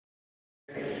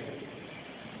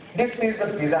This is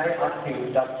the design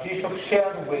attitude that G-Shock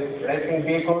shared with racing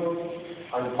vehicles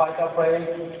and fighter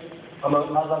planes,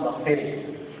 among other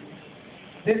machines.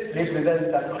 This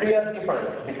represents a clear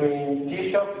difference between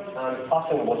G-Shock and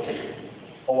fashion watches,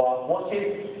 or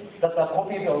watches that are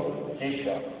copies of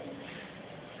G-Shock.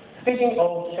 Speaking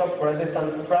of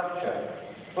shock-resistant structure,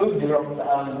 we've developed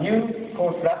a new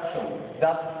construction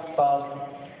that serves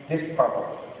this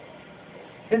purpose.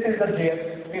 This is the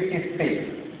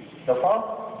GX56, the first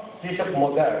G-Shock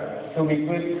model to be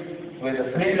equipped with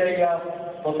a three-layer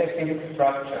protective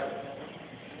structure.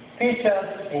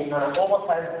 Featured in an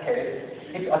oversized case,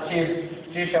 it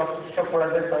achieves G-Shock shock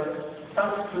resistance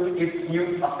thanks to its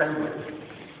new assembly.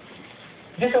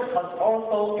 G-Shock has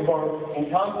also evolved in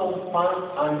terms of fun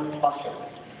and fashion,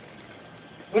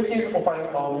 which is offering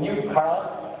on new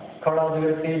colors, color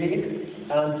CDs,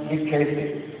 and big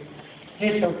cases.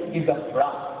 G-Shock is a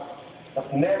brand that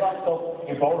never stops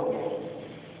evolving.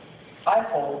 I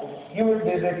hope you will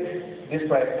visit this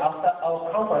place after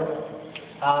our conference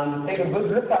and take a good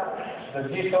look at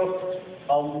the G-Shock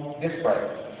on display.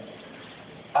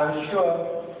 I'm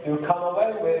sure you'll come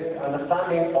away with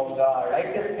understanding of the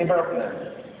latest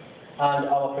developments and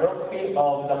our philosophy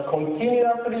of the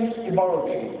continuously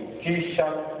evolving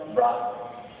G-Shock brand.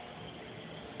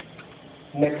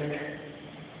 Next,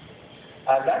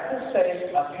 I'd like to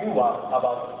say a few words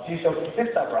about G-Shock's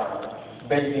sister brand,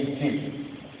 Baby G.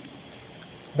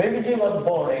 Baby G was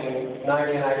born in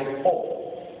 1994.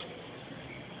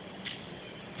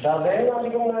 Does anyone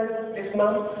recognize this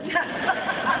man?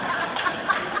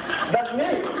 That's me!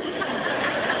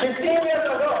 15 years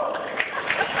ago!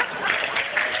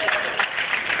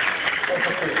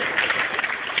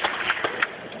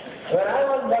 When I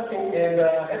was working in the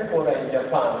headquarters in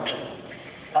Japan,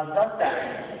 at that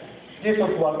time,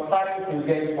 G-Shock was starting to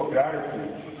gain popularity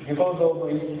because of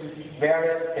its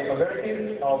various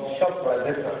capabilities of shock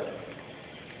resistance,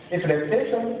 its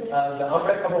reputation as an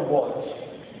unbreakable watch,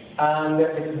 and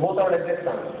its water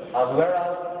resistance, as well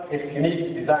as its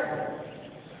unique design.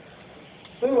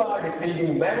 We were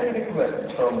receiving many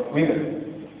requests from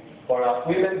women for a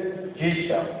women's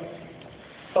G-Shock.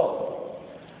 So,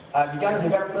 I began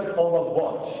development of a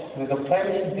watch with a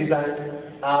feminine design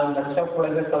and a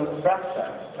shock-resistant structure,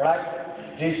 like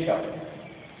G-Shock.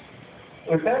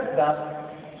 We felt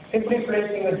that simply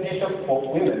placing a G-Shock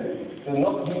for women will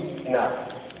not be enough.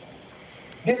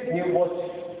 This new watch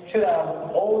should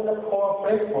have all the core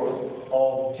principles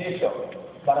of G-Shock,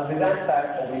 but a design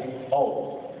style of its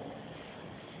own.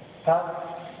 Tough,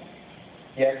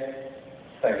 yet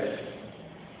stylish.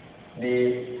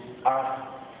 The art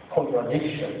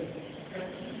contradiction.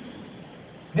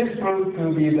 This proved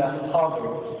to be the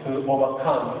hurdle to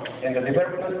overcome in the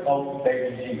development of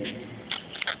Baby G.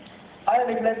 I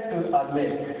regret to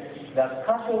admit that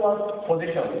Casio was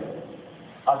positioned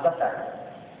at that time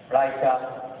like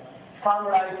a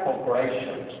sunrise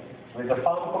corporation with a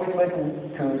firm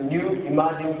commitment to new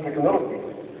emerging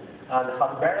technologies and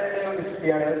has very little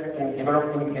experience in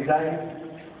developing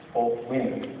design for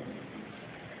women.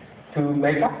 To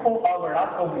make up for our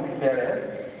lack of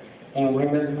experience in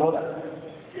women's products,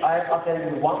 I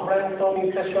attended one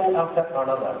brainstorming session after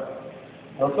another,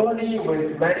 not only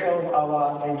with many of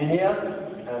our engineers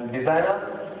and designers,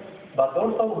 but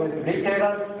also with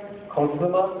retailers,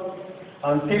 consumers,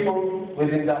 and people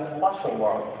within the fashion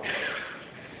world.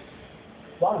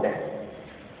 One day,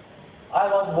 I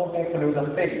was walking through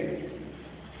the city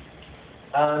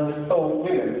and saw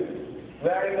women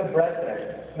wearing a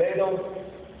bracelet made of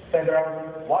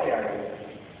several wirings.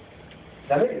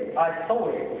 The minute I saw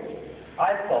it,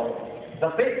 I thought,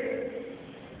 that's it.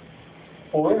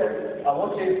 For women, a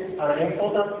watch is an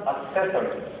important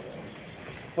accessory.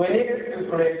 We needed to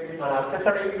create an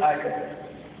accessory item,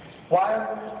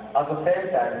 while at the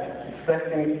same time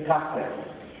expressing toughness.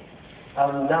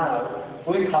 And now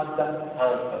we had the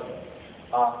answer,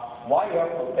 a wire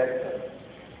protector.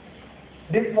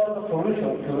 This was the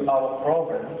solution to our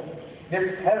problem. This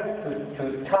helped to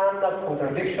turn the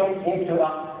contradiction into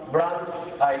a brand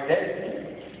identity.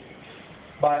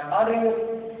 By adding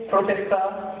a protector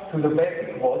to the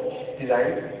basic watch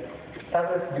design,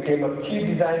 toughness became a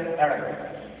key design element.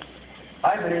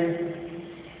 I believe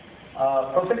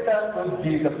a protector would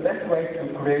be the best way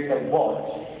to create a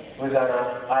watch with an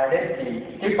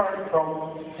identity different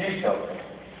from G-Shock,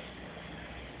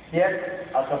 yet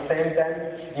at the same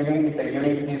time giving it a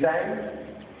unique design,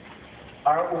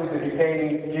 along with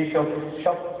retaining G-Shock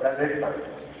shock resistance.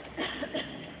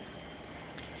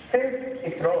 Since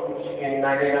its launch in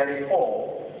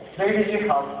 1994, Baby G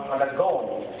has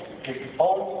undergone its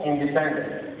own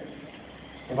independent,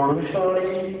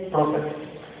 evolutionary process.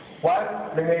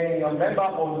 while remaining a member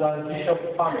of the G-Shock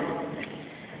family.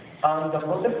 And the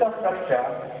protector structure,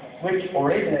 which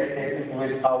originated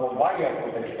with our wire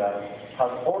protector,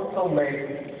 has also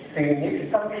made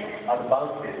significant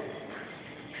advances.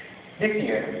 This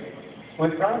year, we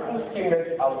plan to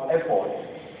stimulate our efforts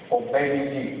for Baby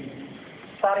G,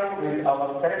 starting with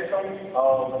our selection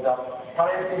of the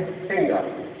talented singer,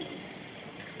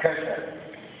 Casio,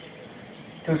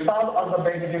 to serve as the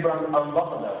Baby G brand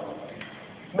ambassador,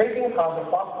 making her the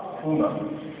first woman,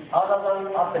 other than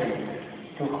athlete,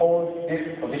 to hold this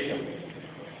position.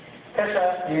 Casio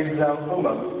is a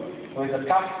woman with a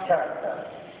tough character,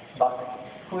 but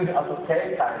who is at the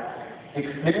same time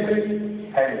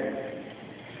extremely feminine.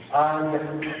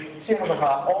 And she has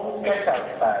her own special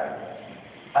style.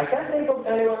 I can't think of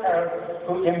anyone else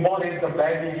who embodies the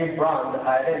Baby G brand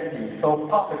identity so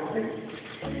perfectly.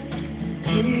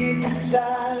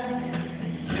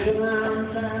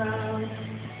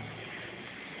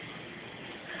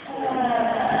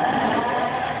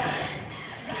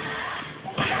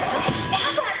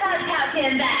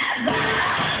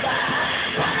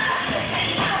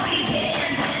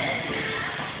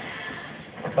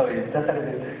 Sorry, just a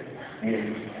little bit. Yes.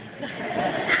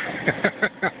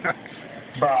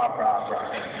 Bra, bra, bra.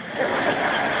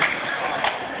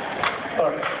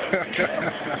 Sorry.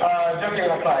 Joking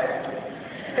aside,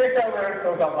 later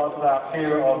we'll talk about the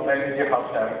fear of Baby G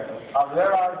culture, as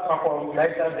well as perform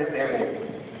later this evening.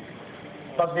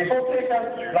 But before Keita's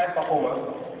live performance,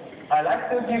 I'd like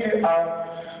to give you a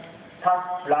tough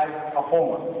live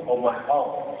performance of my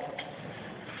own.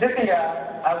 This year,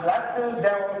 I'd like to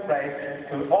demonstrate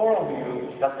to all of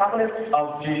you the toughness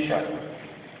of G-Shock.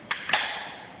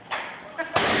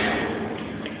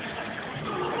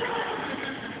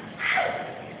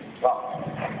 Wow.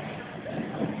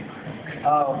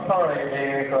 Oh, sorry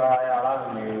if I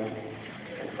alarmed you.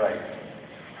 It's right.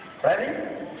 Ready?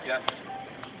 Yes.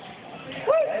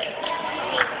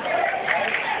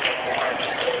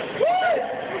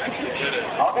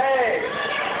 Okay.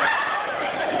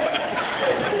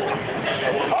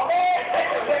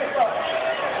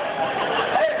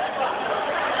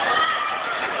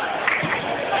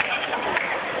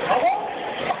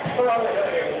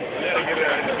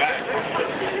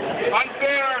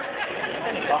 Unfair!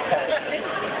 Okay.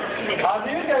 As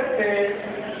you can see,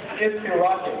 it's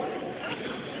rocking.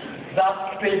 That's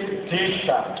big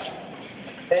G-Shock.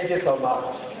 Thank you so much.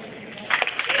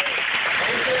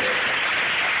 Thank you.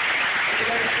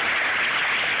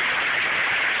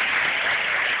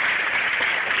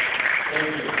 Thank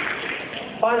you.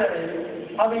 Finally,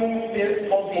 having been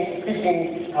speaking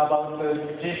about the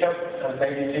G-Shock and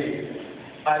Baby G,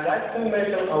 I'd like to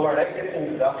mention our latest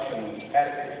introduction,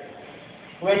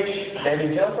 which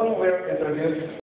Lady Johnson will introduce